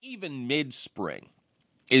even mid-spring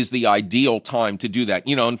is the ideal time to do that.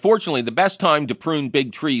 Unfortunately, the best time to prune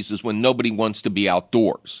big trees is when nobody wants to be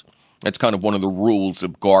outdoors. That's kind of one of the rules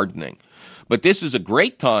of gardening. But this is a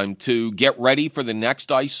great time to get ready for the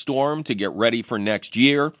next ice storm, to get ready for next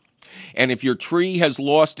year. And if your tree has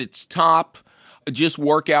lost its top, just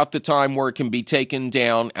work out the time where it can be taken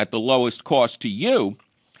down at the lowest cost to you.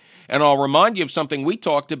 And I'll remind you of something we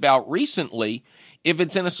talked about recently. If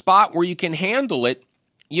it's in a spot where you can handle it,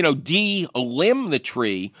 de-limb the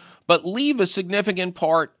tree, but leave a significant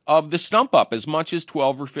part of the stump up, as much as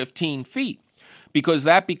 12 or 15 feet, because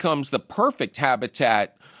that becomes the perfect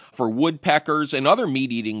habitat for woodpeckers and other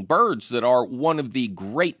meat-eating birds that are one of the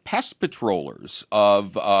great pest patrollers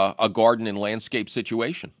of a garden and landscape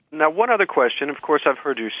situation. Now, one other question. Of course, I've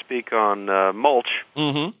heard you speak on mulch,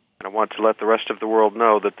 and I want to let the rest of the world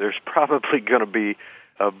know that there's probably going to be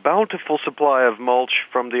a bountiful supply of mulch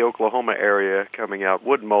from the Oklahoma area coming out,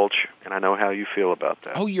 wood mulch, and I know how you feel about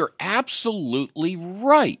that. Oh, you're absolutely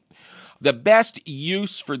right. The best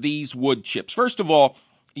use for these wood chips. First of all,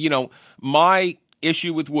 my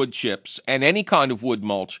issue with wood chips and any kind of wood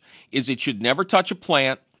mulch is it should never touch a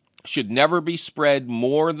plant, should never be spread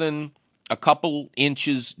more than a couple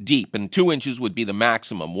inches deep, and 2 inches would be the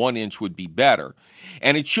maximum. 1 inch would be better.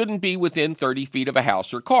 And it shouldn't be within 30 feet of a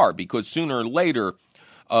house or car, because sooner or later,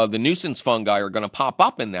 the nuisance fungi are going to pop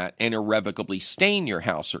up in that and irrevocably stain your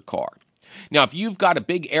house or car. Now, if you've got a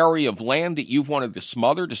big area of land that you've wanted to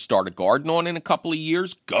smother to start a garden on in a couple of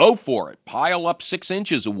years, go for it. Pile up 6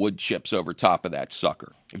 inches of wood chips over top of that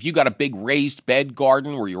sucker. If you've got a big raised bed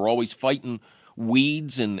garden where you're always fighting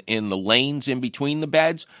weeds in the lanes in between the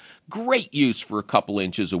beds, great use for a couple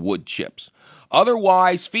inches of wood chips.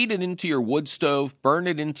 Otherwise, feed it into your wood stove, burn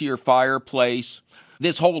it into your fireplace.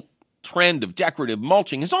 This whole trend of decorative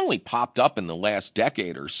mulching has only popped up in the last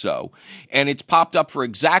decade or so, and it's popped up for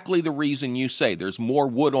exactly the reason you say. There's more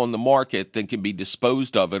wood on the market than can be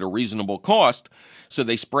disposed of at a reasonable cost, so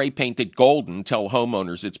they spray paint it golden and tell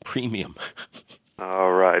homeowners it's premium.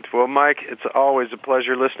 All right. Well, Mike, it's always a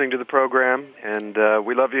pleasure listening to the program, and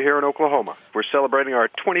we love you here in Oklahoma. We're celebrating our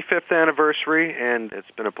 25th anniversary, and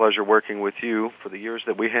it's been a pleasure working with you for the years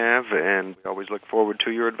that we have, and we always look forward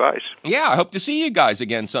to your advice. Yeah, I hope to see you guys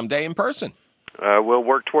again someday in person. We'll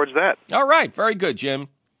work towards that. All right. Very good, Jim.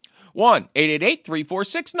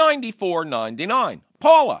 1-888-346-9499.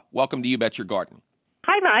 Paula, welcome to You Bet Your Garden.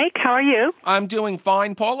 Hi, Mike. How are you? I'm doing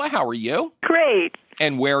fine, Paula. How are you? Great.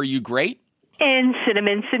 And where are you great? In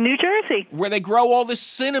Cinnaminson, New Jersey. Where they grow all the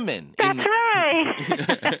cinnamon. That's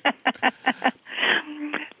right.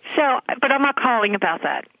 But I'm not calling about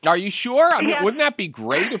that. Are you sure? I mean, Yes. wouldn't that be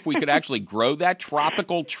great if we could actually grow that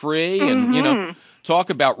tropical tree and,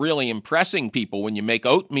 talk about really impressing people when you make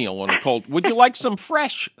oatmeal on a cold. Would you like some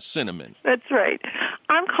fresh cinnamon? That's right.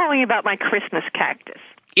 I'm calling about my Christmas cactus.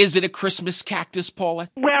 Is it a Christmas cactus,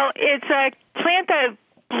 Paula? Well, it's a plant that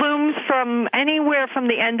blooms from anywhere from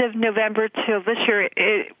the end of November till this year.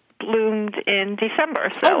 It bloomed in December.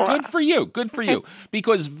 So, good for you. Good for you.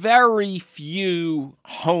 Because very few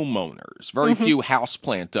homeowners, very few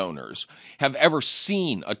houseplant owners have ever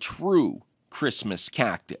seen a true Christmas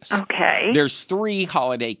cactus. Okay. There's 3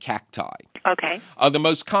 holiday cacti. Okay. The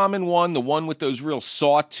most common one, the one with those real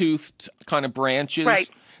sawtoothed kind of branches. Right.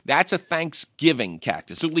 That's a Thanksgiving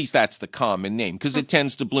cactus. At least that's the common name, because it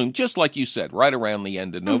tends to bloom, just like you said, right around the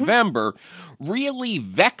end of November, really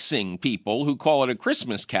vexing people who call it a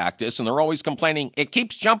Christmas cactus, and they're always complaining, it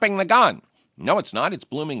keeps jumping the gun. No, it's not. It's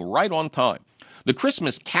blooming right on time. The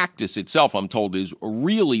Christmas cactus itself, I'm told, is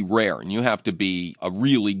really rare, and you have to be a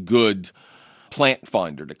really good plant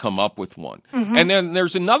finder to come up with one. And then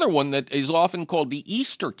there's another one that is often called the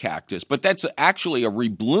Easter cactus, but that's actually a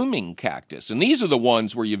reblooming cactus. And these are the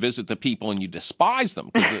ones where you visit the people and you despise them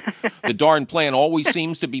because the darn plant always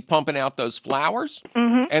seems to be pumping out those flowers,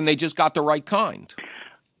 and they just got the right kind.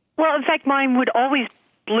 Well, in fact, mine would always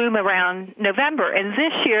bloom around November. And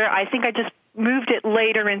this year, I think I just moved it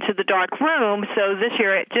later into the dark room, so this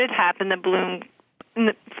year it did happen to bloom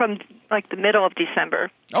from like the middle of December.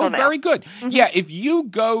 Oh, very good. Yeah, if you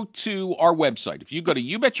go to our website, if you go to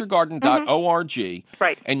youbetyourgarden.org,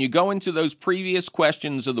 right, and you go into those previous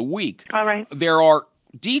questions of the week, all right, there are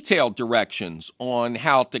detailed directions on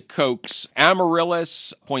how to coax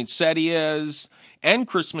amaryllis, poinsettias, and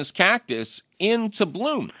Christmas cactus into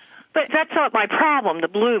bloom. But that's not my problem, the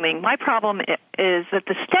blooming. My problem is that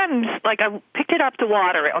the stems, like I picked it up to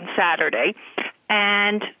water on Saturday,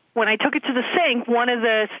 and when I took it to the sink, one of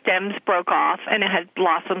the stems broke off, and it had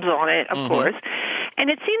blossoms on it, of course. And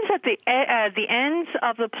it seems that the ends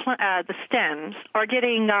of the stems are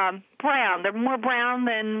getting brown. They're more brown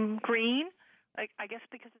than green, I guess because it's